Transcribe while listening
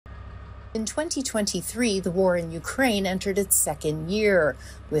In 2023, the war in Ukraine entered its second year,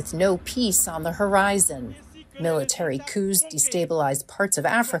 with no peace on the horizon. Military coups destabilized parts of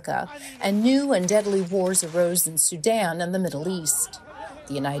Africa, and new and deadly wars arose in Sudan and the Middle East.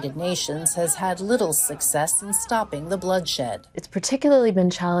 The United Nations has had little success in stopping the bloodshed. It's particularly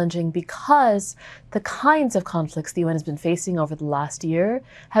been challenging because the kinds of conflicts the UN has been facing over the last year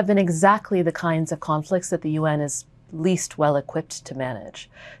have been exactly the kinds of conflicts that the UN is least well equipped to manage.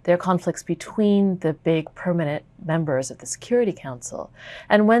 They're conflicts between the big permanent members of the Security Council.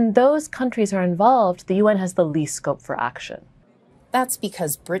 And when those countries are involved, the UN has the least scope for action. That's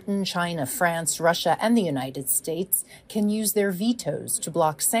because Britain, China, France, Russia, and the United States can use their vetoes to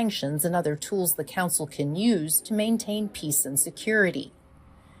block sanctions and other tools the Council can use to maintain peace and security.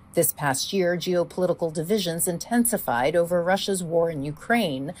 This past year, geopolitical divisions intensified over Russia's war in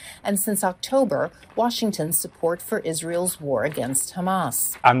Ukraine, and since October, Washington's support for Israel's war against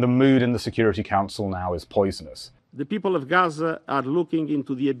Hamas. And the mood in the Security Council now is poisonous. The people of Gaza are looking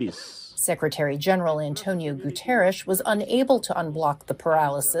into the abyss. Secretary General Antonio Guterres was unable to unblock the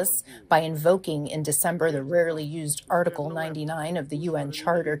paralysis by invoking in December the rarely used Article 99 of the UN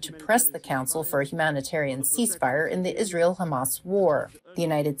Charter to press the Council for a humanitarian ceasefire in the Israel-Hamas war. The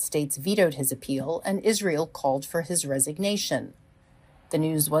United States vetoed his appeal, and Israel called for his resignation. The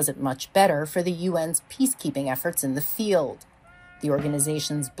news wasn't much better for the UN's peacekeeping efforts in the field. The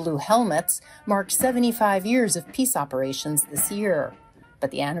organization's Blue Helmets mark 75 years of peace operations this year. But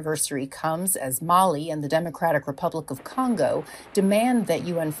the anniversary comes as Mali and the Democratic Republic of Congo demand that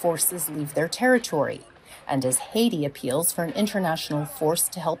UN forces leave their territory, and as Haiti appeals for an international force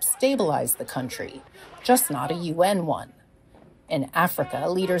to help stabilize the country, just not a UN one. In Africa,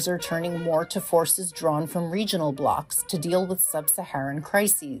 leaders are turning more to forces drawn from regional blocs to deal with sub-Saharan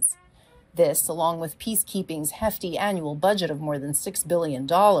crises. This, along with peacekeeping's hefty annual budget of more than $6 billion,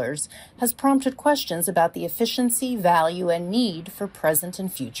 has prompted questions about the efficiency, value, and need for present and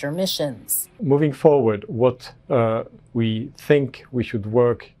future missions. Moving forward, what we think we should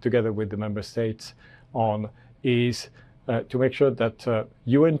work together with the member states on is to make sure that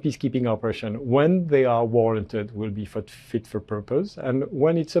UN peacekeeping operations, when they are warranted, will be fit for purpose. And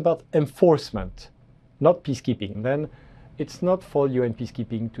when it's about enforcement, not peacekeeping, then it's not for UN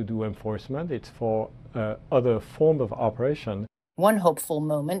peacekeeping to do enforcement, it's for other form of operation. One hopeful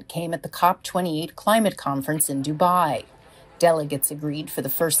moment came at the COP28 climate conference in Dubai. Delegates agreed for the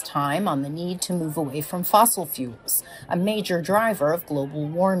first time on the need to move away from fossil fuels, a major driver of global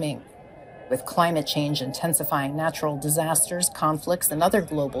warming. With climate change intensifying natural disasters, conflicts, and other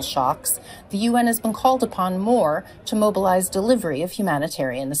global shocks, the UN has been called upon more to mobilize delivery of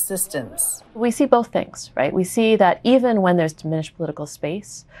humanitarian assistance. We see both things, right? We see that even when there's diminished political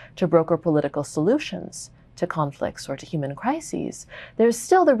space to broker political solutions to conflicts or to human crises, there's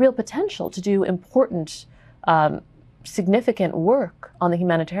still the real potential to do important, significant work on the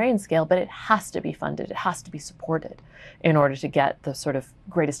humanitarian scale, but it has to be funded, it has to be supported in order to get the sort of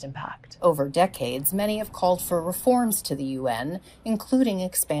greatest impact. Over decades, many have called for reforms to the UN, including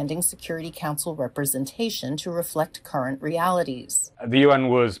expanding Security Council representation to reflect current realities. The UN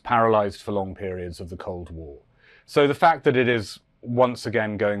was paralyzed for long periods of the Cold War. So the fact that it is once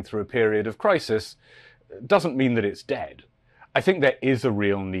again going through a period of crisis doesn't mean that it's dead. I think there is a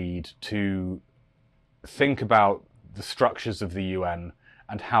real need to think about the structures of the UN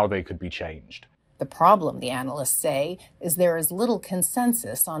and how they could be changed. The problem, the analysts say, is there is little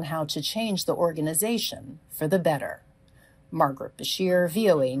consensus on how to change the organization for the better. Margaret Besheer,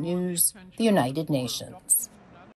 VOA News, the United Nations.